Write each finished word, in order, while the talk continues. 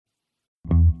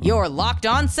Your Locked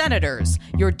On Senators,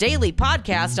 your daily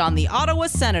podcast on the Ottawa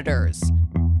Senators.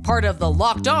 Part of the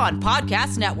Locked On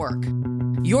Podcast Network.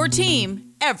 Your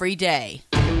team every day.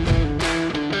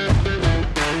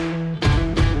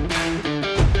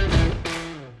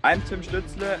 I'm Tim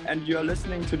Stützle, and you're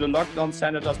listening to the Locked On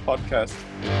Senators podcast.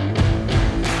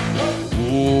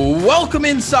 Welcome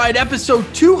inside episode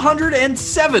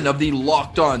 207 of the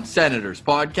Locked On Senators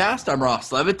podcast. I'm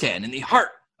Ross Levitan in the heart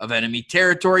of enemy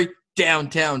territory,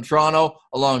 downtown Toronto,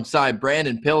 alongside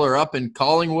Brandon Pillar up in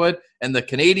Collingwood and the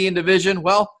Canadian division.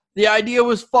 Well, the idea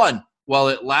was fun while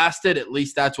it lasted. At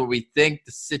least that's what we think.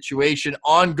 The situation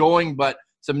ongoing, but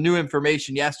some new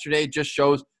information yesterday just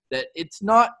shows that it's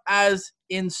not as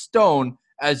in stone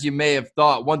as you may have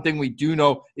thought. One thing we do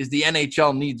know is the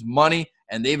NHL needs money,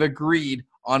 and they've agreed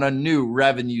on a new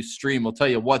revenue stream. We'll tell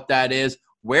you what that is,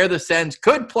 where the Sens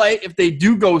could play if they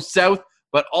do go south,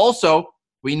 but also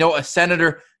we know a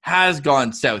Senator has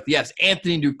gone south. Yes,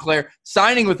 Anthony Duclair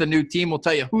signing with a new team. We'll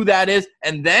tell you who that is,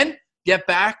 and then get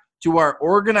back to our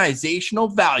organizational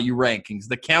value rankings.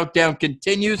 The countdown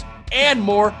continues and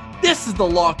more. This is the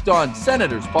Locked On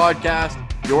Senators podcast,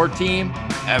 your team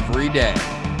every day.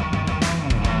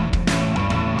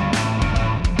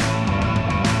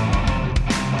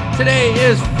 Today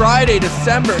is Friday,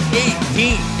 December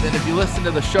 18th, and if you listened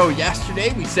to the show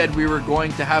yesterday, we said we were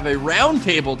going to have a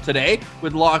roundtable today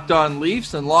with Locked On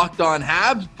Leafs and Locked On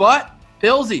Habs, but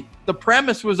Pilsy, the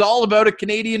premise was all about a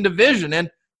Canadian division,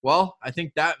 and, well, I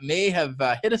think that may have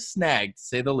hit a snag, to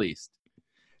say the least.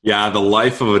 Yeah, the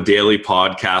life of a daily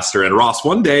podcaster. And Ross,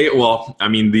 one day, well, I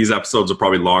mean, these episodes are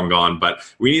probably long gone, but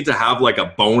we need to have like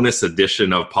a bonus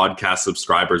edition of podcast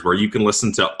subscribers where you can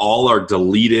listen to all our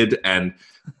deleted and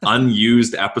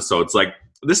unused episodes. Like,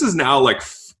 this is now like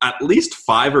at least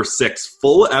 5 or 6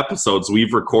 full episodes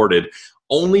we've recorded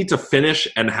only to finish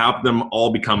and have them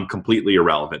all become completely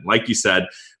irrelevant. Like you said,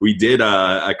 we did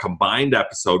a combined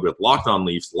episode with Locked On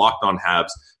Leafs, Locked On Habs,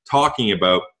 talking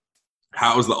about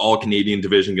how is the all-Canadian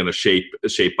division going to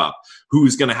shape up?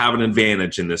 Who's going to have an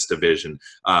advantage in this division?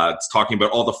 It's talking about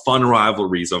all the fun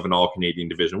rivalries of an all-Canadian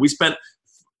division. We spent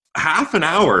half an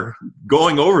hour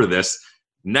going over this.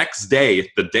 Next day,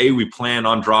 the day we plan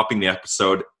on dropping the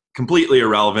episode, completely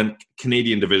irrelevant.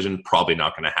 Canadian division, probably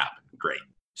not going to happen. Great.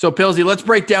 So, Pilsy, let's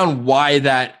break down why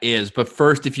that is. But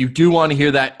first, if you do want to hear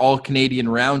that all-Canadian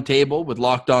roundtable with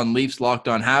Locked On Leafs, Locked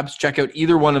On Habs, check out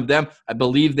either one of them. I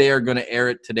believe they are going to air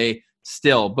it today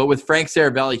still. But with Frank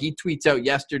Saravelli, he tweets out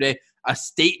yesterday a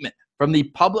statement from the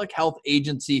Public Health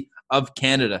Agency of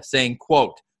Canada saying,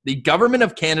 quote, "The government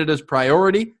of Canada's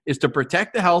priority is to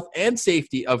protect the health and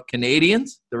safety of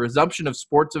Canadians. The resumption of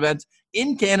sports events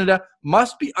in Canada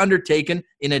must be undertaken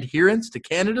in adherence to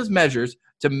Canada's measures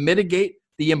to mitigate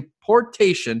the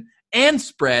importation and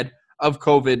spread of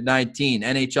COVID-19.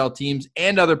 NHL teams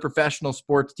and other professional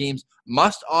sports teams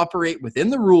must operate within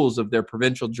the rules of their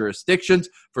provincial jurisdictions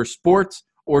for sports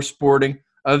or sporting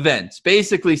events."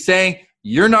 Basically saying,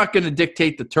 you're not going to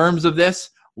dictate the terms of this.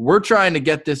 We're trying to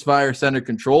get this virus under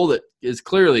control that is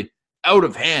clearly out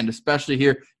of hand, especially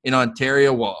here in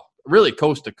Ontario, well, really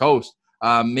coast to coast,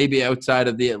 maybe outside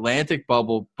of the Atlantic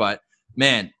bubble. But,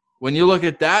 man, when you look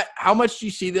at that, how much do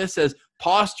you see this as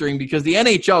posturing? Because the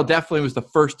NHL definitely was the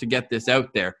first to get this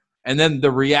out there. And then the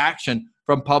reaction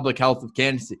from Public Health of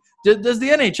Canada. Does the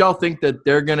NHL think that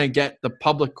they're going to get the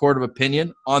public court of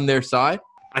opinion on their side?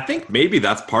 I think maybe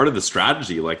that's part of the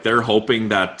strategy. Like, they're hoping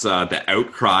that the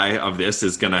outcry of this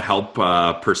is going to help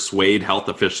persuade health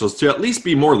officials to at least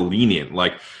be more lenient.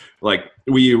 Like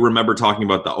we remember talking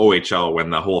about the OHL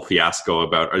when the whole fiasco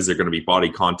about is there going to be body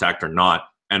contact or not.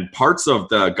 And parts of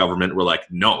the government were like,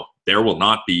 no, there will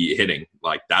not be hitting.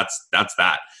 Like, that's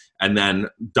that. And then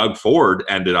Doug Ford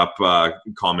ended up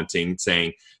commenting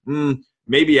saying,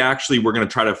 maybe actually we're going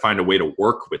to try to find a way to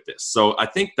work with this. So I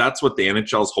think that's what the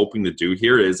NHL is hoping to do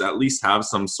here, is at least have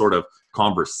some sort of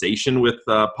conversation with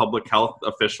public health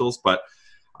officials. But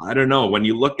I don't know. When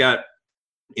you look at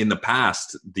in the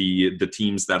past, the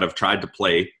teams that have tried to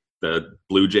play, the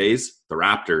Blue Jays, the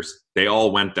Raptors, they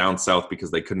all went down south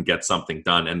because they couldn't get something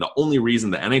done. And the only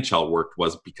reason the NHL worked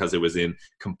was because it was in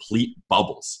complete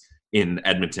bubbles in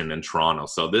Edmonton and Toronto.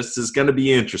 So this is going to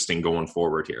be interesting going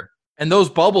forward here. And those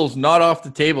bubbles not off the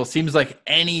table. Seems like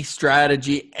any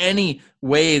strategy, any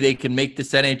way they can make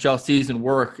this NHL season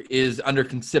work is under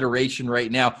consideration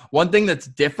right now. One thing that's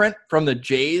different from the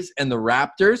Jays and the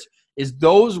Raptors is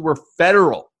those were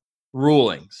federal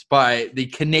rulings by the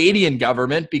Canadian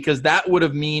government, because that would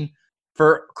have mean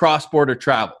for cross-border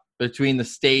travel between the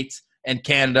States and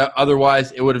Canada.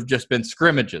 Otherwise, it would have just been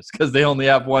scrimmages because they only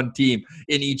have one team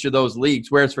in each of those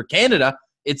leagues. Whereas for Canada,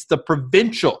 it's the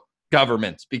provincial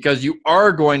governments, because you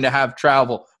are going to have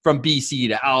travel from BC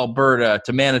to Alberta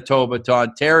to Manitoba to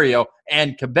Ontario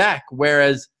and Quebec,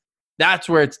 whereas that's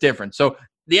where it's different. So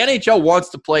the NHL wants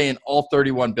to play in all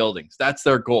 31 buildings. That's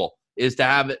their goal, is to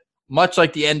have it much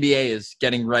like the NBA is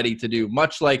getting ready to do,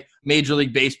 much like Major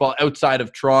League Baseball outside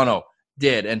of Toronto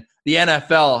did. And the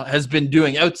NFL has been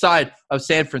doing outside of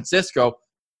San Francisco,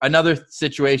 another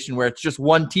situation where it's just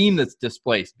one team that's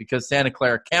displaced because Santa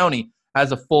Clara County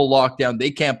has a full lockdown.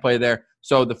 They can't play there.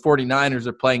 So the 49ers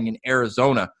are playing in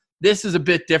Arizona. This is a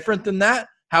bit different than that.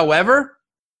 However,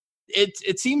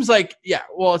 it seems like,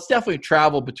 it's definitely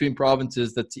travel between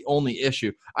provinces that's the only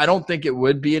issue. I don't think it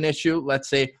would be an issue, let's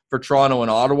say, for Toronto and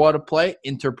Ottawa to play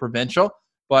interprovincial.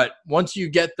 But once you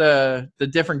get the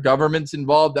different governments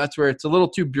involved, that's where it's a little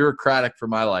too bureaucratic for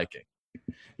my liking.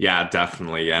 Yeah,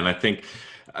 definitely. And I think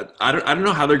I don't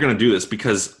know how they're going to do this,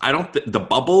 because the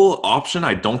bubble option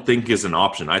I don't think is an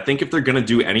option. I think if they're going to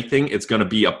do anything, it's going to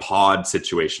be a pod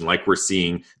situation like we're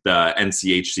seeing the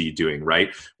NCHC doing, right?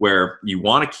 Where you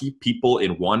want to keep people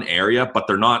in one area, but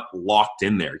they're not locked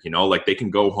in there, like they can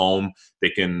go home, they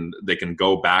can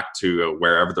go back to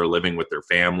wherever they're living with their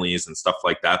families and stuff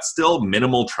like that. Still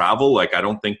minimal travel. Like I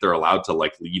don't think they're allowed to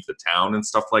leave the town and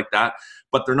stuff like that,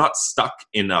 but they're not stuck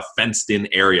in a fenced in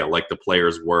area like the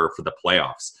players were for the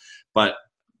playoffs. But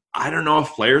I don't know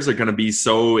if players are going to be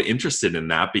so interested in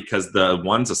that, because the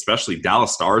ones, especially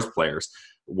Dallas Stars players,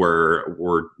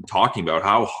 were talking about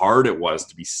how hard it was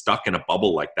to be stuck in a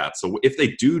bubble like that. So if they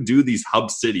do these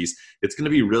hub cities, it's going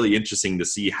to be really interesting to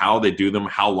see how they do them,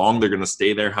 how long they're going to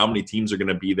stay there, how many teams are going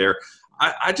to be there.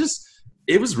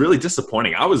 It was really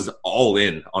disappointing. I was all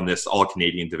in on this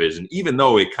all-Canadian division, even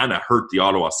though it kind of hurt the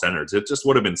Ottawa Senators. It just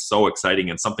would have been so exciting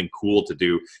and something cool to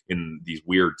do in these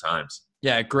weird times.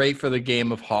 Yeah, great for the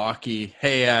game of hockey.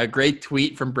 Hey, great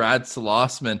tweet from Brad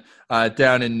Salossman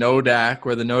down in Nodak,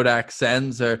 where the Nodak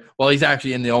Sens are. Well, he's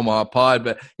actually in the Omaha pod,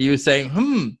 but he was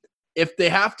saying, if they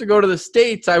have to go to the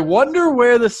States, I wonder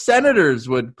where the Senators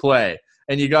would play.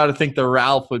 And you got to think the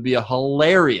Ralph would be a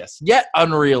hilarious, yet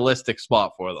unrealistic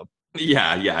spot for them.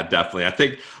 Yeah, definitely. I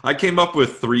think I came up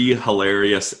with 3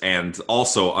 hilarious and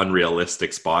also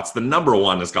unrealistic spots. The number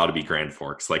one has got to be Grand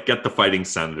Forks. Get the Fighting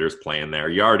Senators playing there.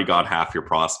 You already got half your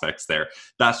prospects there.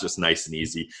 That's just nice and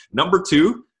easy. Number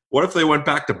 2, what if they went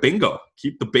back to bingo?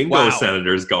 Keep the bingo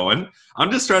Senators going.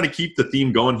 I'm just trying to keep the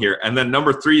theme going here. And then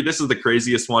number 3, this is the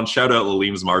craziest one. Shout out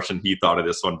Laleem's Martian. He thought of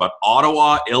this one. But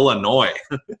Ottawa, Illinois.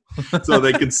 So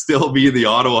they could still be the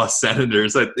Ottawa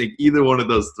Senators. I think either one of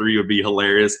those 3 would be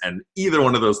hilarious. And either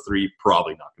one of those 3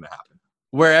 probably not going to happen.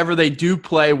 Wherever they do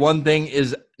play, one thing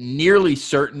is nearly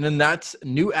certain, and that's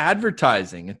new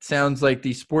advertising. It sounds like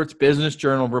the Sports Business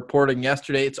Journal reporting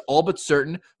yesterday, it's all but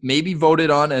certain, maybe voted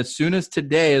on as soon as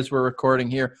today, as we're recording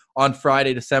here on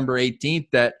Friday, December 18th,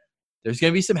 that there's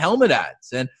going to be some helmet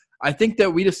ads. And I think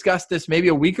that we discussed this maybe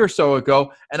a week or so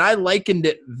ago, and I likened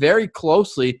it very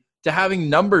closely to having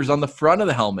numbers on the front of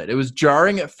the helmet. It was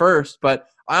jarring at first, but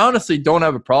I honestly don't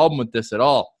have a problem with this at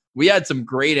all. We had some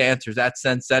great answers at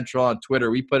Sens Central on Twitter.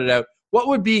 We put it out. What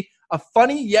would be a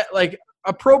funny yet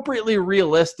appropriately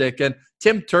realistic? And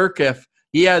Tim Turkiff,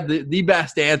 he had the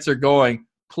best answer going.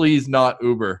 Please not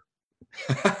Uber.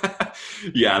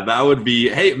 Yeah, that would be.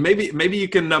 Hey, maybe you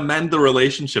can amend the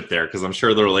relationship there, because I'm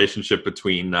sure the relationship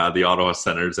between the Ottawa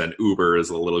Senators and Uber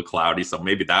is a little cloudy. So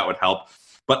maybe that would help.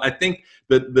 But I think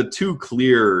the 2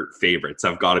 clear favorites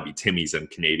have got to be Timmy's and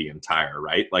Canadian Tire,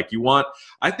 right?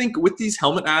 I think with these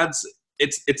helmet ads,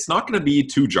 it's not going to be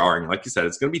too jarring. Like you said,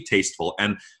 it's going to be tasteful.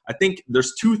 And I think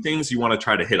there's 2 things you want to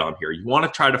try to hit on here. You want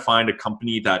to try to find a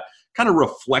company that kind of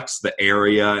reflects the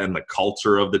area and the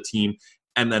culture of the team.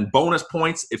 And then bonus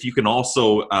points if you can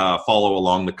also follow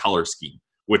along the color scheme,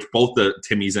 which both the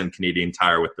Timmy's and Canadian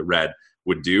Tire with the red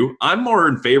would do. I'm more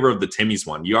in favor of the Timmy's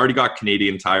one. You already got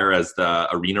Canadian Tire as the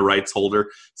arena rights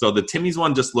holder. So the Timmy's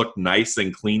one just looked nice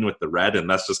and clean with the red, and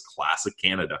that's just classic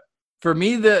Canada. For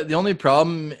me, the only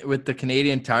problem with the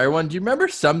Canadian Tire one, do you remember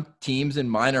some teams in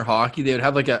minor hockey, they would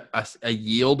have a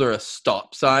yield or a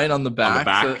stop sign on the back? On the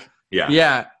back? So,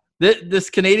 yeah. This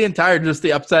Canadian Tire, just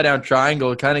the upside down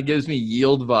triangle, kind of gives me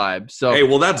yield vibes. So hey,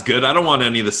 well, that's good. I don't want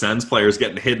any of the Sens players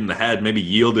getting hit in the head. Maybe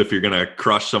yield if you're going to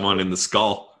crush someone in the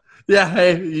skull. Yeah,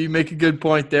 hey, you make a good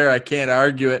point there. I can't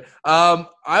argue it.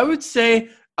 I would say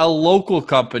a local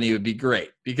company would be great,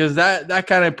 because that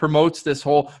kind of promotes this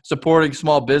whole supporting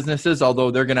small businesses, although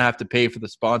they're going to have to pay for the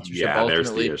sponsorship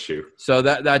ultimately. There's the issue. So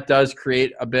that does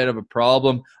create a bit of a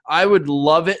problem. I would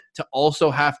love it to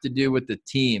also have to do with the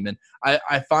team. And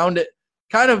I found it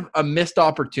kind of a missed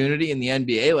opportunity in the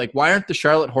NBA. Why aren't the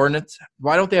Charlotte Hornets,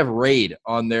 why don't they have Raid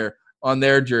on their on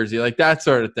their jersey, like that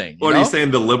sort of thing. What are you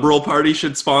saying? The Liberal Party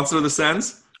should sponsor the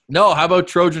Sens? No, how about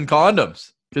Trojan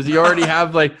condoms? Because you already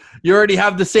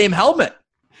have the same helmet.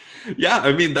 Yeah,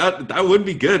 I mean that would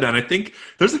be good, and I think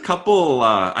there's a couple.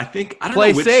 I don't play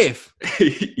know which, safe.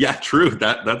 Yeah, true.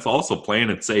 That's also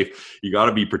playing it safe. You got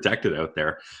to be protected out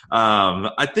there.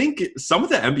 I think some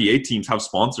of the NBA teams have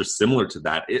sponsors similar to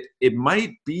that. It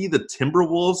might be the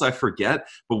Timberwolves, I forget,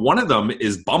 but one of them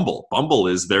is Bumble. Bumble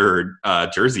is their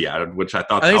jersey ad, which I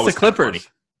thought I think that was it's the Clippers.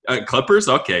 Clippers,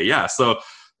 okay, yeah. So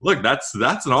look, that's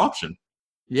an option.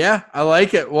 Yeah, I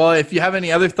like it. Well, if you have any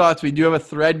other thoughts, we do have a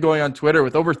thread going on Twitter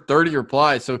with over 30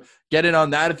 replies. So get in on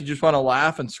that if you just want to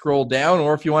laugh and scroll down,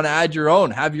 or if you want to add your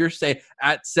own, have your say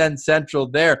at Sens Central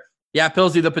there. Yeah,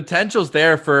 Pilsy, the potential's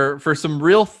there for some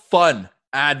real fun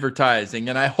advertising,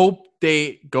 and I hope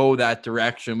they go that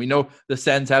direction. We know the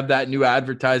Sens have that new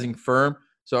advertising firm,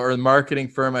 or the marketing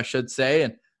firm, I should say,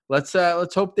 and let's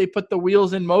hope they put the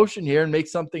wheels in motion here and make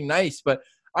something nice. But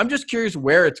I'm just curious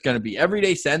where it's going to be.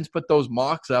 Everyday Sens put those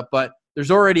mocks up, but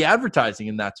there's already advertising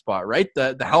in that spot, right?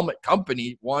 The helmet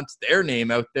company wants their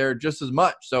name out there just as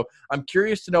much. So I'm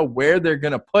curious to know where they're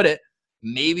going to put it.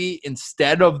 Maybe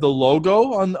instead of the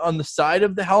logo on the side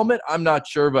of the helmet. I'm not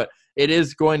sure, but it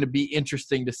is going to be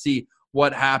interesting to see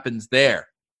what happens there.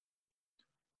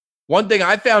 One thing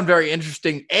I found very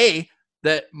interesting,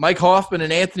 that Mike Hoffman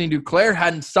and Anthony Duclair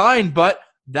hadn't signed, but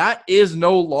that is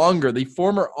no longer. The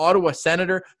former Ottawa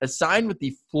Senator has signed with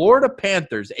the Florida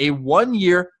Panthers a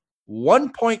 1-year,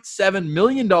 $1.7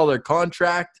 million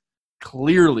contract,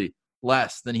 clearly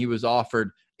less than he was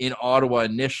offered in Ottawa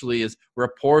initially, as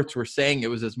reports were saying it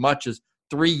was as much as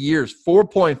 3 years,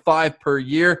 4.5 per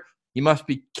year. He must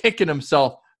be kicking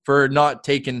himself for not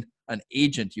taking an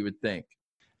agent, you would think.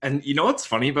 And you know what's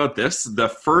funny about this? The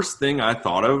first thing I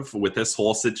thought of with this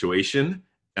whole situation,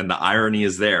 and the irony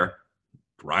is there,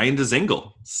 Ryan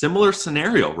Dzingel, similar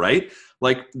scenario, right?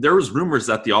 Like there was rumors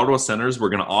that the Ottawa Senators were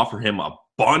going to offer him a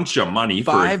bunch of money.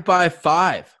 5 by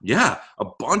 5. Yeah, a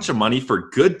bunch of money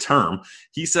for good term.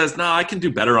 He says, "No, I can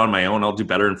do better on my own. I'll do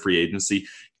better in free agency."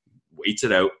 Waits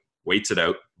it out.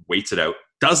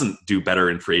 Doesn't do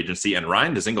better in free agency. And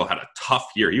Ryan Dzingel had a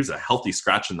tough year. He was a healthy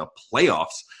scratch in the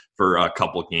playoffs for a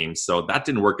couple games, so that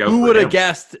didn't work out. Who would have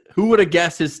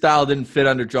guessed his style didn't fit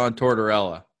under John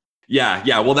Tortorella?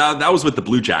 Yeah. Well, that was with the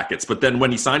Blue Jackets. But then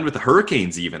when he signed with the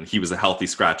Hurricanes even, he was a healthy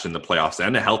scratch in the playoffs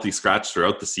and a healthy scratch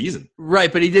throughout the season. Right,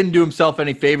 but he didn't do himself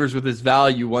any favors with his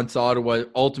value once Ottawa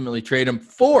ultimately traded him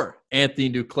for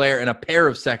Anthony Duclair and a pair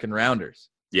of second-rounders.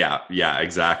 Yeah,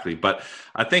 exactly. But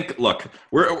I think, look,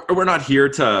 we're not here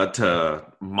to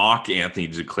mock Anthony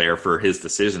Duclair for his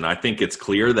decision. I think it's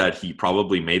clear that he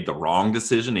probably made the wrong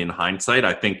decision in hindsight.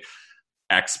 I think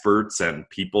experts and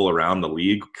people around the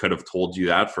league could have told you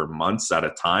that for months at a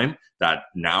time, that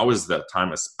now is the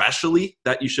time especially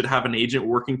that you should have an agent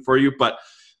working for you. But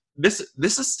this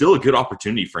is still a good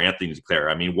opportunity for Anthony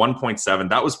Duclair. I mean, 1.7,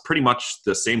 that was pretty much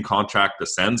the same contract the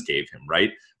Sens gave him,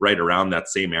 right around that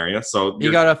same area. So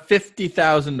he got a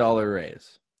 $50,000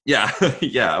 raise. Yeah,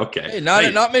 okay. Hey,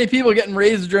 not many people getting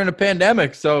raised during a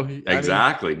pandemic, so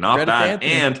exactly, not bad.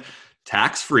 And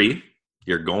tax-free.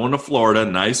 You're going to Florida,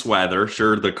 nice weather.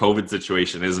 Sure, the COVID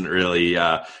situation isn't really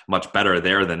much better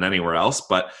there than anywhere else,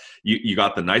 but you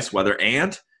got the nice weather.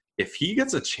 And if he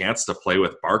gets a chance to play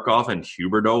with Barkov and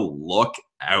Huberdeau, look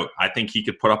out. I think he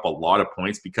could put up a lot of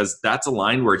points, because that's a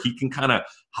line where he can kind of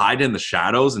hide in the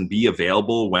shadows and be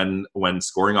available when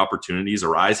scoring opportunities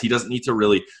arise. He doesn't need to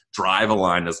really drive a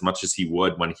line as much as he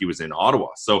would when he was in Ottawa.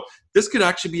 So this could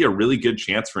actually be a really good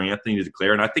chance for Anthony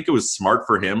Duclair. And I think it was smart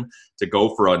for him to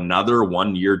go for another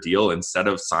 1-year deal instead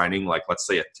of signing, like, let's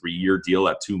say a 3-year deal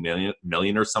at $2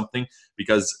 million or something,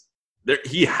 because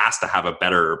he has to have a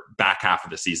better back half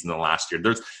of the season than last year.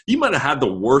 He might have had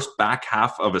the worst back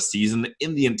half of a season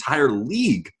in the entire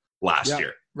league last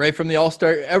year. Right from the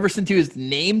All-Star, ever since he was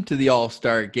named to the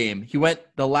All-Star game, he went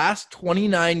the last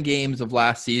 29 games of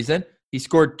last season. He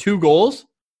scored 2 goals,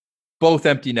 both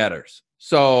empty netters.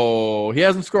 So he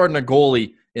hasn't scored in a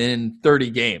goalie in 30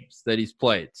 games that he's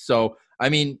played. So, I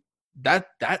mean, that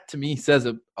to me says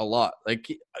a lot. Like,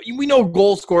 we know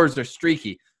goal scorers are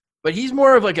streaky, but he's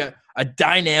more of like a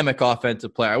dynamic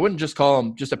offensive player. I wouldn't just call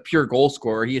him just a pure goal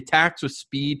scorer. He attacks with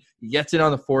speed. He gets in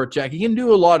on the forecheck. He can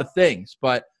do a lot of things,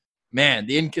 but man,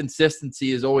 the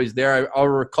inconsistency is always there. I'll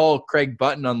recall Craig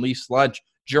Button on Leafs Lunch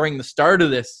during the start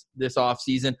of this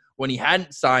offseason when he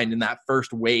hadn't signed in that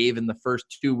first wave in the first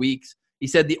 2 weeks. He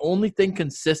said the only thing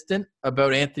consistent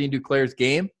about Anthony Duclair's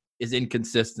game is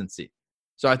inconsistency.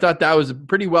 So I thought that was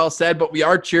pretty well said, but we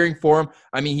are cheering for him.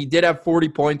 I mean, he did have 40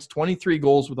 points, 23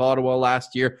 goals with Ottawa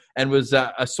last year, and was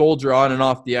a soldier on and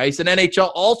off the ice, an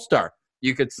NHL All-Star,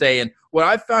 you could say. And what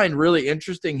I find really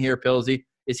interesting here, Pilsy,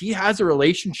 is he has a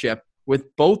relationship with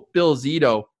both Bill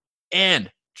Zito and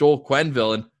Joel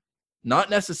Quenneville, and not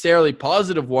necessarily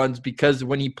positive ones, because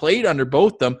when he played under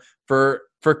both them for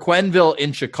Quenneville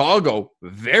in Chicago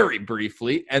very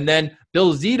briefly, and then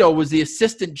Bill Zito was the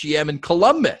assistant GM in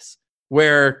Columbus,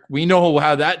 where we know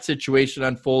how that situation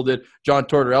unfolded. John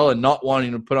Tortorella not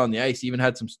wanting to put on the ice, even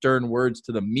had some stern words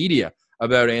to the media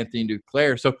about Anthony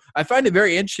Duclair. So I find it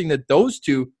very interesting that those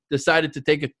two decided to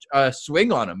take a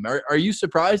swing on him. Are you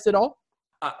surprised at all?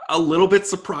 A little bit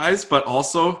surprised, but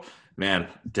also, man,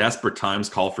 desperate times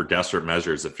call for desperate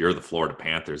measures. If you're the Florida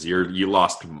Panthers, you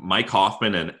lost Mike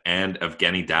Hoffman and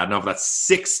Evgeny Dadonov. That's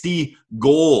 60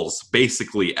 goals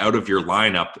basically out of your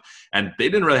lineup, and they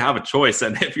didn't really have a choice.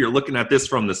 And if you're looking at this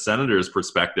from the Senators'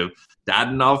 perspective,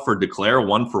 Dadonov for Duclair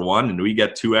 1-for-1, and we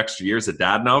get 2 extra years of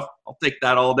Dadonov, I'll take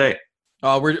that all day.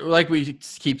 We're like we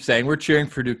keep saying, we're cheering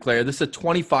for Duclair. This is a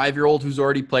 25-year-old who's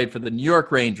already played for the New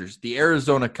York Rangers, the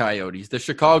Arizona Coyotes, the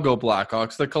Chicago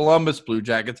Blackhawks, the Columbus Blue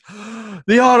Jackets,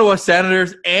 the Ottawa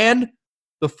Senators, and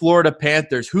the Florida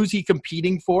Panthers. Who's he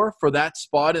competing for that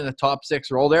spot in the top 6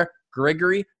 role there?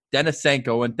 Grigory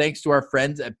Denisenko. And thanks to our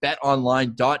friends at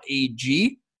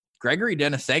betonline.ag, Grigory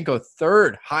Denisenko,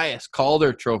 3rd highest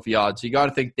Calder Trophy odds. So you got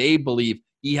to think they believe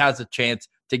he has a chance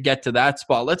to get to that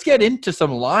spot. Let's get into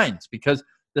some lines, because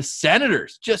the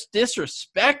Senators just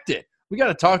disrespected. We got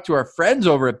to talk to our friends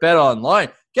over at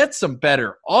BetOnline. Get some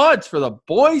better odds for the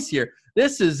boys here.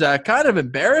 This is kind of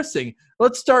embarrassing.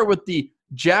 Let's start with the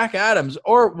Jack Adams,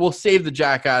 or we'll save the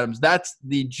Jack Adams. That's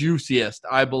the juiciest,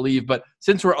 I believe. But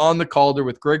since we're on the Calder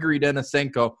with Grigory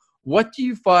Denisenko, what do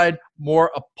you find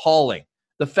more appalling?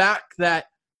 The fact that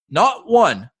not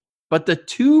one, but the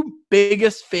 2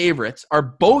 biggest favorites are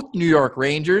both New York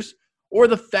Rangers, or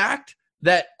the fact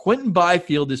that Quinton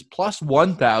Byfield is plus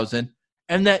 1,000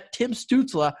 and that Tim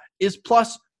Stützle is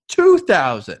plus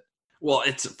 2,000? Well,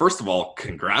 it's, first of all,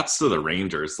 congrats to the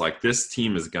Rangers. Like, this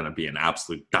team is going to be an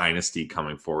absolute dynasty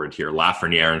coming forward here.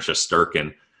 Lafreniere and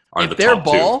Shesterkin are the top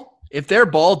 2. If their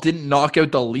ball didn't knock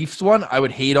out the Leafs one, I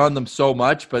would hate on them so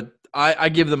much, but I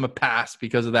give them a pass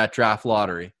because of that draft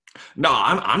lottery. No,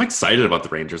 I'm excited about the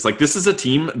Rangers. Like, this is a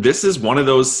team, this is one of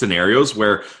those scenarios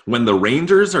where when the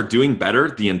Rangers are doing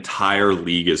better, the entire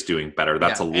league is doing better.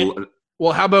 That's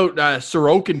well, how about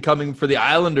Sorokin coming for the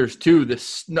Islanders too?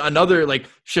 Another like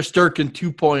Shesterkin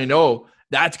 2.0.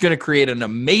 That's going to create an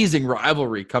amazing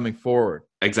rivalry coming forward.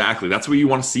 Exactly. That's what you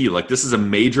want to see. Like, this is a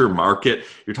major market.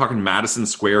 You're talking Madison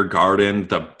Square Garden.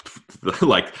 The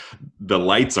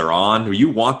lights are on. You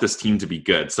want this team to be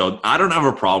good. So I don't have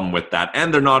a problem with that.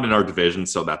 And they're not in our division,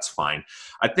 so that's fine.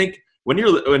 I think when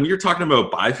you're talking about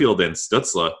Byfield and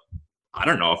Stützle, I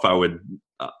don't know if I would.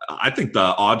 I think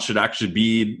the odds should actually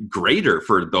be greater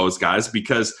for those guys,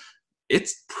 because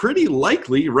it's pretty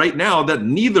likely right now that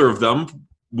neither of them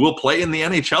will play in the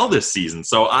NHL this season.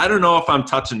 So I don't know if I'm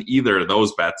touching either of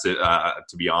those bets,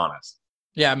 to be honest.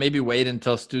 Yeah, maybe wait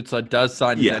until Stützle does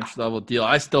sign an entry-level deal.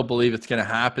 I still believe it's going to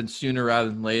happen sooner rather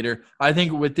than later. I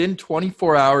think within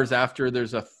 24 hours after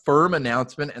there's a firm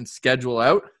announcement and schedule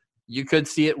out, you could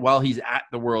see it while he's at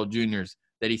the World Juniors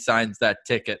that he signs that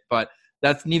ticket. But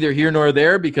that's neither here nor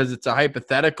there, because it's a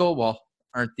hypothetical. Well,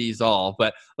 aren't these all?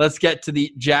 But let's get to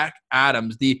the Jack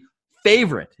Adams. The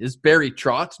favorite is Barry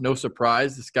Trotz. No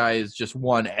surprise. This guy has just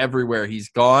won everywhere he's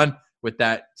gone, with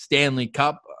that Stanley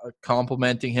Cup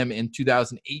complimenting him in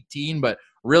 2018, but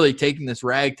really taking this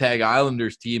ragtag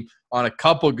Islanders team on a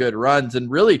couple good runs and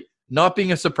really not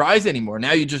being a surprise anymore.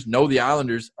 Now you just know the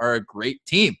Islanders are a great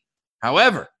team.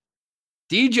 However,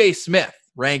 DJ Smith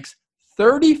ranks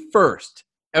 31st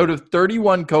out of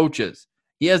 31 coaches.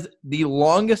 He has the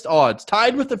longest odds,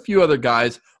 tied with a few other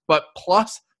guys, but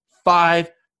plus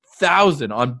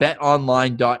 5,000 on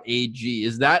betonline.ag.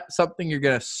 Is that something you're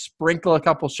going to sprinkle a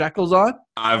couple shekels on?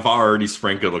 I've already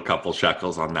sprinkled a couple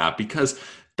shekels on that, because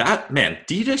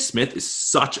DJ Smith is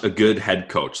such a good head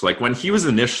coach. Like, when he was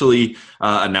initially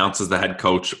announced as the head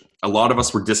coach, a lot of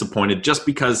us were disappointed just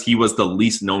because he was the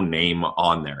least known name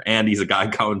on there. And he's a guy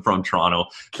coming from Toronto.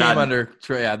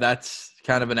 That's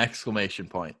kind of an exclamation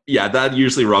point. Yeah, that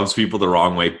usually rubs people the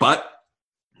wrong way. But,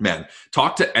 man,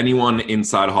 talk to anyone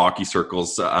inside hockey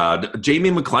circles. Jamie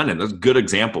McLennan, that's a good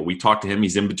example. We talked to him.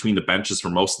 He's in between the benches for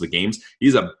most of the games.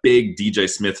 He's a big DJ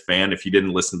Smith fan. If you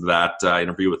didn't listen to that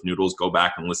interview with Noodles, go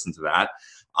back and listen to that.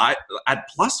 At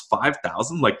plus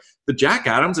 5,000, like, the Jack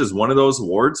Adams is one of those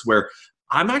awards where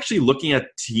I'm actually looking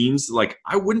at teams like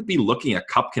I wouldn't be looking at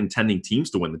cup contending teams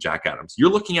to win the Jack Adams. You're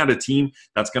looking at a team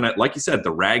that's going to, like you said,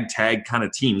 the ragtag kind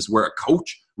of teams where a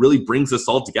coach really brings this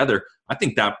all together. I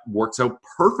think that works out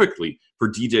perfectly for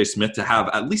DJ Smith to have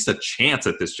at least a chance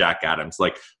at this Jack Adams.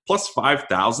 Like plus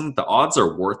 5,000, the odds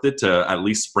are worth it to at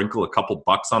least sprinkle a couple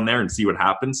bucks on there and see what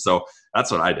happens. So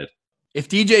that's what I did. If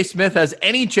DJ Smith has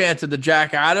any chance at the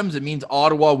Jack Adams, it means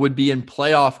Ottawa would be in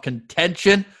playoff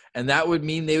contention. And that would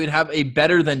mean they would have a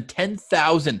better than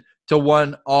 10,000 to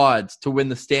 1 odds to win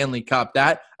the Stanley Cup.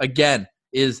 That, again,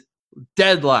 is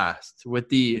dead last with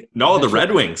the... No, the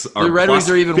Red Wings are the Red Wings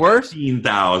are even worse?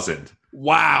 15,000.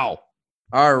 Wow.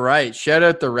 All right. Shout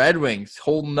out the Red Wings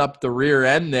holding up the rear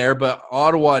end there, but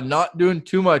Ottawa not doing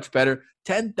too much better.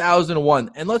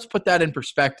 10,001. And let's put that in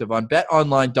perspective. On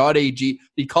betonline.ag,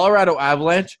 the Colorado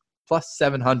Avalanche plus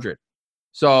 700.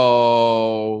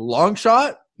 So long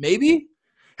shot, maybe?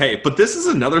 Hey, but this is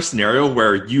another scenario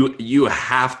where you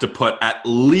have to put at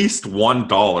least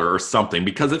 $1 or something,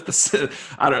 because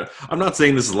if I'm not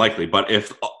saying this is likely, but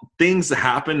if things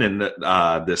happen and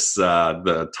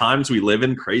the times we live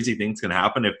in, crazy things can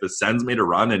happen. If the Sens made a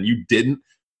run and you didn't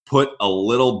put a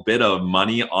little bit of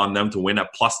money on them to win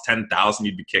at plus 10,000,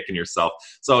 you'd be kicking yourself.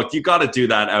 So you got to do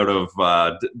that out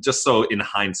of just so in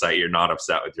hindsight you're not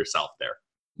upset with yourself there.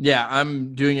 Yeah,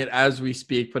 I'm doing it as we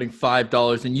speak, putting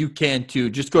 $5, and you can too.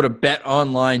 Just go to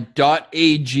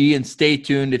betonline.ag and stay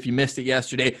tuned if you missed it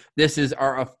yesterday. This is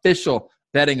our official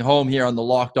betting home here on the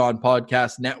Locked On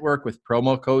Podcast Network with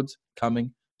promo codes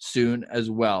coming soon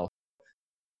as well.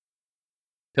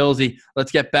 Pilsy,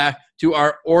 let's get back to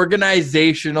our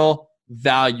organizational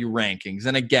value rankings.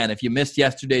 And again, if you missed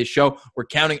yesterday's show, we're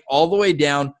counting all the way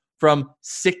down from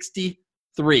 63.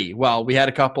 Well, we had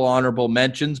a couple honorable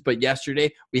mentions, but yesterday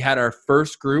we had our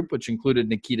first group, which included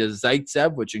Nikita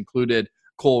Zaitsev, which included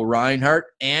Cole Reinhardt,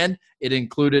 and it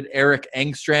included Eric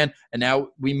Engstrand. And now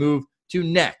we move to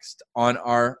next on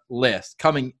our list.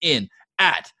 Coming in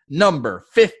at number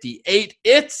 58,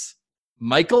 it's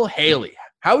Michael Haley.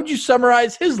 How would you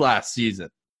summarize his last season?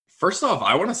 First off,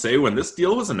 I want to say when this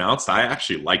deal was announced, I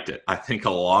actually liked it. I think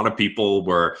a lot of people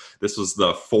this was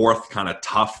the fourth kind of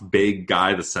tough, big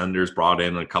guy the Senators brought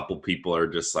in. And a couple people are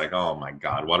just like, oh my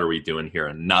God, what are we doing here?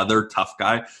 Another tough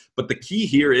guy. But the key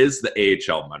here is the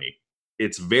AHL money.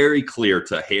 It's very clear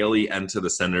to Haley and to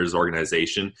the Senators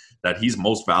organization that he's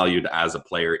most valued as a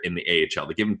player in the AHL.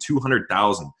 They give him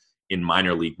 $200,000 in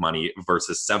minor league money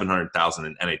versus $700,000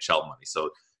 in NHL money. So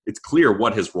it's clear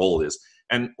what his role is.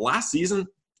 And last season,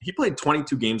 he played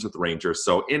 22 games with the Rangers,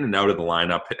 so in and out of the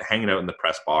lineup, hanging out in the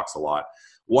press box a lot.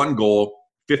 1 goal,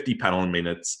 50 penalty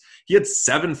minutes. He had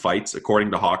 7 fights,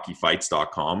 according to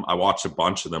hockeyfights.com. I watched a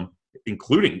bunch of them,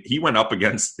 including he went up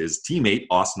against his teammate,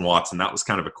 Austin Watson. That was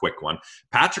kind of a quick one.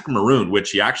 Patrick Maroon,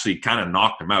 which he actually kind of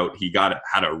knocked him out. He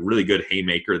had a really good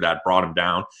haymaker that brought him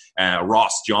down.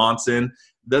 Ross Johnson.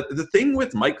 The thing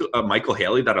with Michael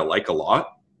Haley that I like a lot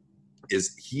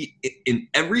is he, in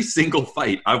every single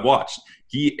fight I've watched,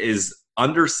 he is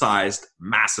undersized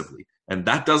massively, and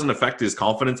that doesn't affect his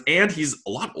confidence. And he's a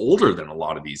lot older than a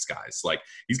lot of these guys. Like,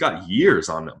 he's got years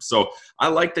on him. So I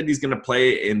like that he's going to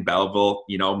play in Belleville.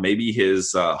 You know, maybe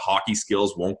his hockey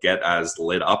skills won't get as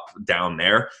lit up down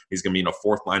there. He's going to be in a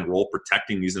fourth line role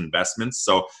protecting these investments.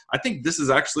 So I think this is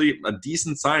actually a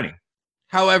decent signing.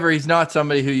 However, he's not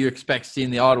somebody who you expect to see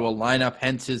in the Ottawa lineup,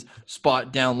 hence his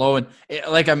spot down low. And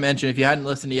like I mentioned, if you hadn't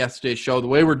listened to yesterday's show, the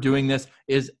way we're doing this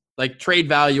is like trade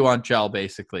value on Chell,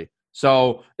 basically.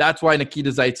 So that's why Nikita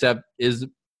Zaitsev is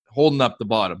holding up the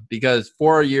bottom, because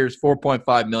 4 years,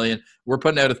 $4.5 million. We're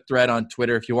putting out a thread on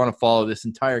Twitter if you want to follow this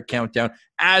entire countdown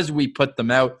as we put them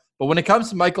out. But when it comes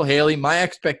to Michael Haley, my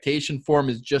expectation for him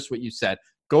is just what you said.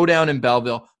 Go down in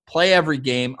Belleville, play every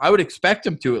game. I would expect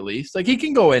him to, at least. Like, he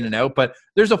can go in and out, but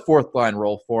there's a fourth line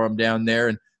role for him down there.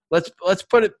 And let's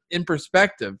put it in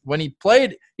perspective. When he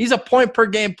played, he's a point per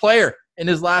game player in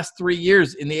his last 3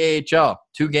 years in the AHL.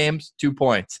 2 games, 2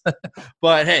 points.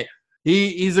 But hey,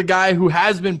 he's a guy who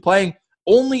has been playing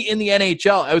only in the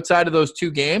NHL outside of those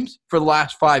 2 games for the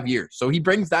last 5 years. So he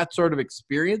brings that sort of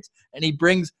experience, and he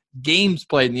brings games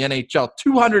played in the NHL,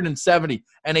 270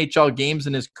 NHL games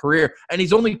in his career. And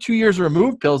he's only 2 years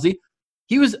removed, Pilsy.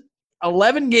 He was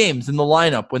 11 games in the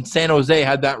lineup when San Jose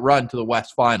had that run to the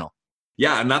West Final.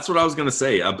 Yeah, and that's what I was going to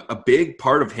say. A big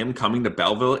part of him coming to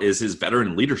Belleville is his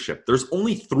veteran leadership. There's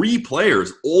only 3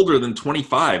 players older than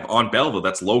 25 on Belleville.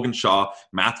 That's Logan Shaw,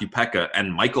 Matthew Pekka,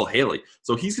 and Michael Haley.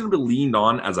 So he's going to be leaned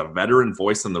on as a veteran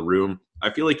voice in the room.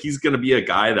 I feel like he's going to be a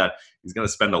guy that he's going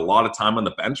to spend a lot of time on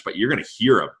the bench, but you're going to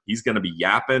hear him. He's going to be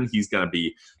yapping. He's going to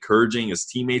be encouraging his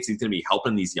teammates. He's going to be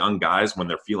helping these young guys when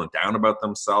they're feeling down about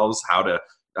themselves, how to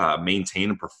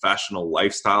maintain a professional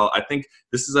lifestyle. I think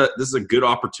this is a good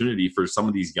opportunity for some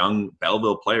of these young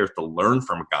Belleville players to learn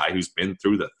from a guy who's been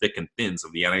through the thick and thins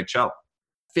of the NHL.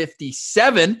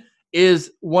 57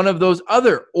 is one of those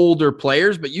other older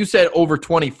players, but you said over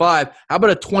 25. How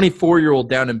about a 24-year-old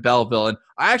down in Belleville? And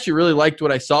I actually really liked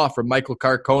what I saw from Michael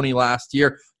Carcone last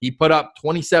year. He put up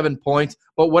 27 points,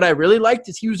 but what I really liked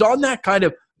is he was on that kind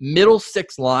of middle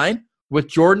six line with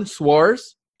Jordan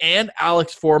Suarez and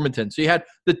Alex Formenton. So you had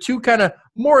the two kind of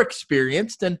more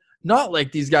experienced, and not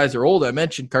like these guys are old. I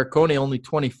mentioned Carcone only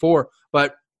 24,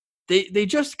 but they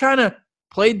just kind of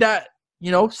played that,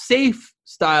 safe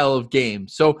style of game.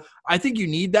 So I think you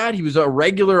need that. He was a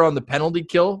regular on the penalty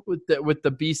kill with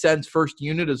the B-Sens first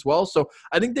unit as well. So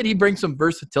I think that he brings some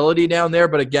versatility down there.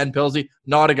 But again, Pilsy,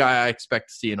 not a guy I expect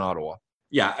to see in Ottawa.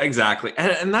 Yeah, exactly.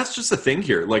 And that's just the thing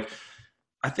here. Like,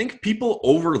 I think people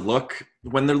overlook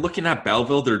when they're looking at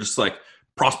Belleville, they're just like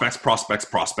prospects,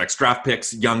 draft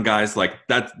picks, young guys. Like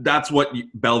that's what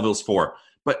Belleville's for.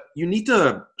 But you need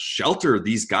to shelter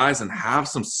these guys and have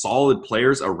some solid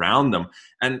players around them.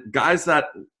 And guys that,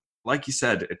 like you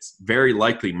said, it's very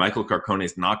likely Michael Carcone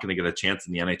is not going to get a chance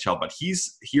in the NHL, but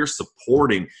he's here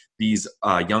supporting these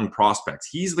young prospects.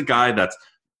 He's the guy that's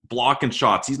blocking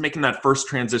shots. He's making that first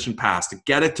transition pass to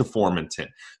get it to Formenton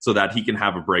so that he can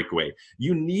have a breakaway.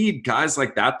 You need guys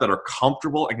like that are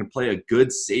comfortable and can play a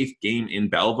good, safe game in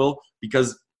Belleville,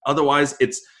 because otherwise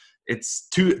it's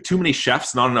too many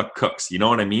chefs, not enough cooks. You know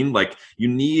what I mean? Like, you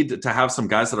need to have some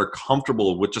guys that are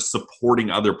comfortable with just supporting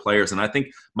other players. And I think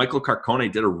Michael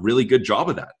Carcone did a really good job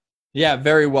of that. Yeah,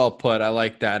 very well put. I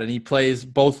like that. And he plays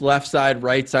both left side,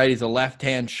 right side. He's a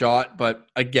left-hand shot, but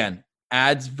again,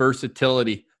 adds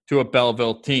versatility to a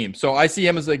Belleville team. So I see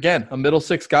him as, again, a middle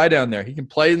six guy down there. He can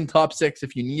play in top six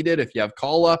if you need it, if you have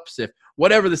call-ups, if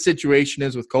whatever the situation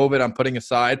is with COVID, I'm putting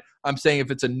aside. I'm saying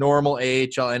if it's a normal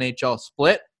AHL, NHL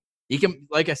split, he can,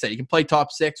 like I said, he can play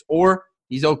top six, or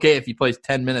he's okay if he plays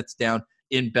 10 minutes down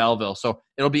in Belleville. So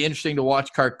it'll be interesting to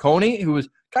watch Carcone, who was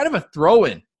kind of a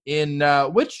throw-in in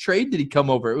which trade did he come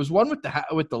over? It was one with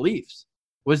the Leafs.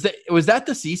 Was that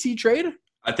the CC trade?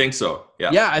 I think so. Yeah.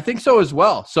 Yeah, I think so as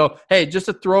well. So hey, just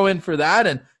a throw-in for that,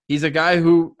 and he's a guy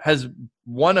who has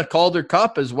won a Calder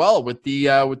Cup as well with the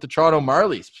Toronto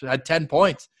Marlies. Had 10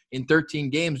 points in 13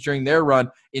 games during their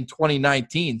run in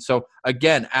 2019. So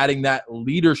again, adding that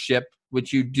leadership,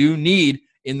 which you do need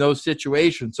in those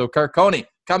situations. So Carcone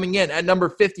coming in at number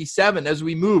 57 as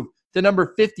we move to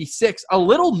number 56, a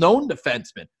little known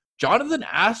defenseman, Jonathan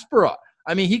Asperot.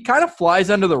 I mean, he kind of flies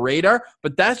under the radar,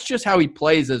 but that's just how he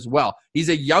plays as well. He's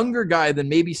a younger guy than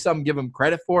maybe some give him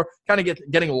credit for, kind of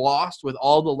getting lost with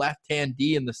all the left-hand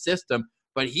D in the system,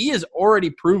 but he has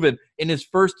already proven in his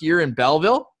first year in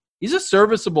Belleville, he's a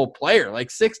serviceable player,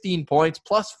 like 16 points,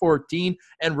 plus 14,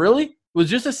 and really was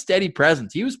just a steady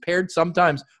presence. He was paired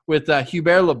sometimes with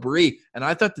Hubert Labrie, and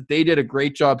I thought that they did a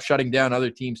great job shutting down other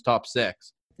teams' top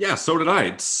six. Yeah, so did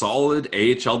I. Solid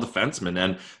AHL defenseman.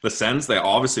 And the Sens, they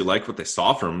obviously liked what they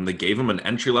saw from him. They gave him an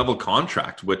entry-level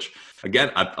contract, which,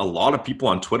 again, a lot of people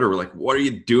on Twitter were like, what are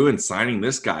you doing signing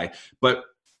this guy? But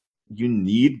you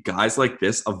need guys like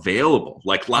this available.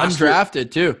 Like last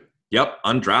undrafted, year, too. Yep,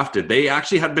 undrafted. They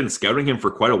actually had been scouting him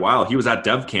for quite a while. He was at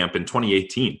Dev Camp in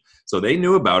 2018. So they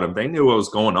knew about him. They knew what was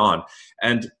going on.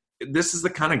 And this is the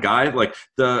kind of guy, like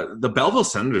the Belleville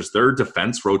Senators, their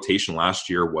defense rotation last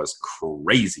year was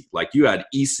crazy. Like you had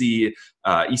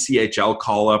ECHL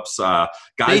call-ups.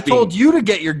 Guys told you to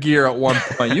get your gear at one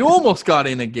point. You almost got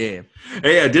in a game.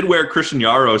 Hey, I did wear Christian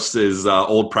Yaros's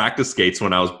old practice skates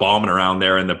when I was bombing around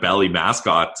there in the Belly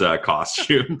mascot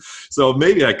costume. So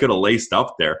maybe I could have laced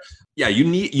up there. Yeah, you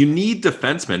need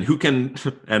defensemen who can,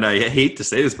 and I hate to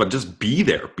say this, but just be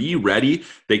there, be ready.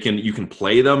 You can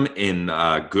play them in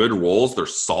good roles. They're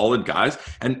solid guys,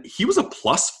 and he was a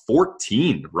plus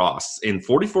 14, Ross, in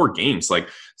 44 games. Like,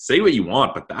 say what you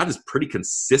want, but that is pretty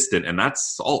consistent, and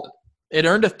that's solid. It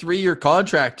earned a 3-year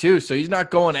contract too, so he's not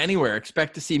going anywhere.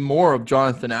 Expect to see more of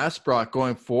Jonathan Asperot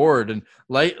going forward. And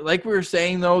like we were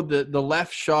saying though, the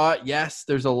left shot, yes,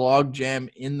 there's a log jam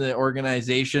in the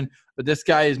organization, but this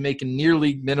guy is making near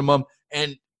league minimum,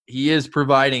 and he is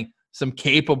providing some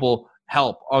capable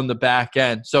help on the back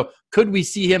end. So could we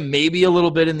see him maybe a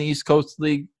little bit in the East Coast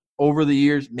League over the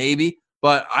years? Maybe.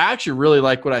 But I actually really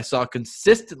like what I saw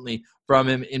consistently from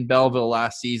him in Belleville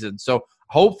last season. So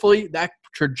hopefully that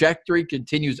trajectory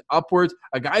continues upwards.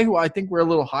 A guy who I think we're a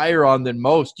little higher on than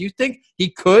most. Do you think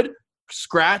he could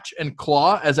scratch and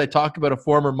claw, as I talk about a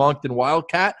former Moncton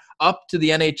Wildcat, up to the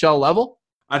NHL level?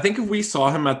 I think if we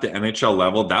saw him at the NHL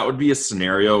level, that would be a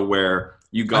scenario where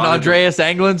you got an Andreas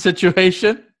Englund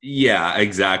situation. Yeah,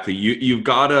 exactly. You've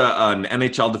got an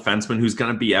NHL defenseman who's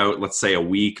going to be out, let's say, a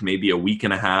week, maybe a week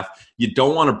and a half. You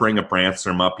don't want to bring a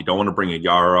Brannstrom up. You don't want to bring a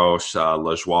Jaros,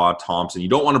 Lajoie, Thompson. You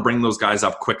don't want to bring those guys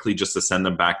up quickly just to send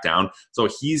them back down. So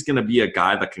he's going to be a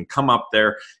guy that can come up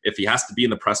there. If he has to be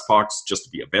in the press box just to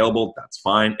be available, that's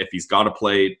fine. If he's got to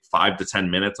play 5 to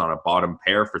 10 minutes on a bottom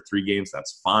pair for 3 games,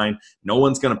 that's fine. No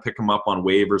one's going to pick him up on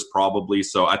waivers probably.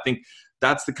 So I think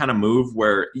that's the kind of move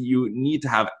where you need to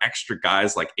have extra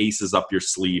guys like aces up your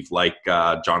sleeve, like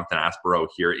Jonathan Aspero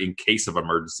here in case of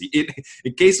emergency.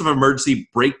 In case of emergency,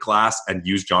 break glass and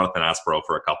use Jonathan Aspero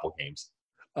for a couple games.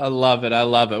 I love it. I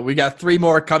love it. We got 3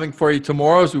 more coming for you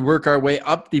tomorrow as we work our way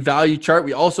up the value chart.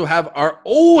 We also have our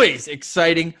always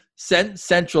exciting Sens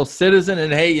Central Citizen.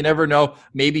 And hey, you never know.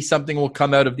 Maybe something will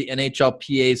come out of the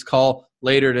NHLPA's call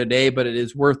later today, but it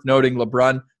is worth noting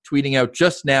LeBrun tweeting out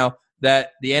just now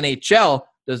that the NHL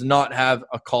does not have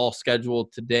a call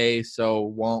scheduled today,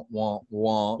 so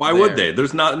why would they?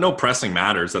 There's no pressing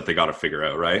matters that they got to figure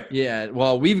out, right? Yeah,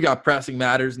 well, we've got pressing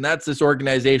matters, and that's this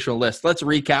organizational list. Let's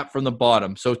recap from the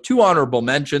bottom. So 2 honorable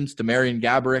mentions to Marian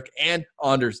Gaborik and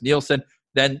Anders Nielsen.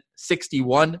 Then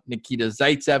 61, Nikita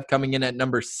Zaitsev coming in at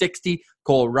number 60.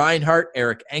 Cole Reinhardt,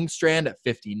 Eric Engstrand at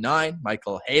 59.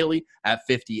 Michael Haley at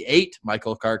 58.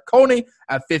 Michael Carcone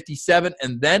at 57.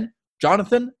 And then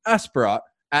Jonathan Asperot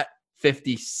at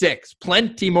 56.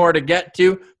 Plenty more to get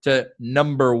to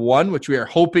number 1, which we are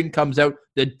hoping comes out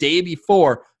the day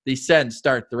before the Sens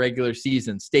start the regular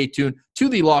season. Stay tuned to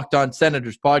the Locked On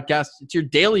Senators podcast. It's your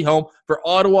daily home for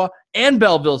Ottawa and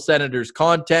Belleville Senators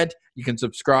content. You can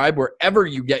subscribe wherever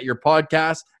you get your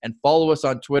podcasts and follow us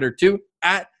on Twitter too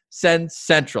at Sens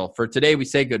Central. For today, we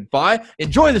say goodbye.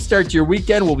 Enjoy the start to your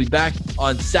weekend. We'll be back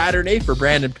on Saturday. For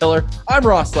Brandon Pillar, I'm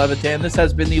Ross Levitan. This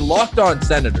has been the Locked On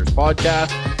Senators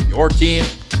podcast, your team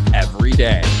every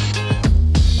day.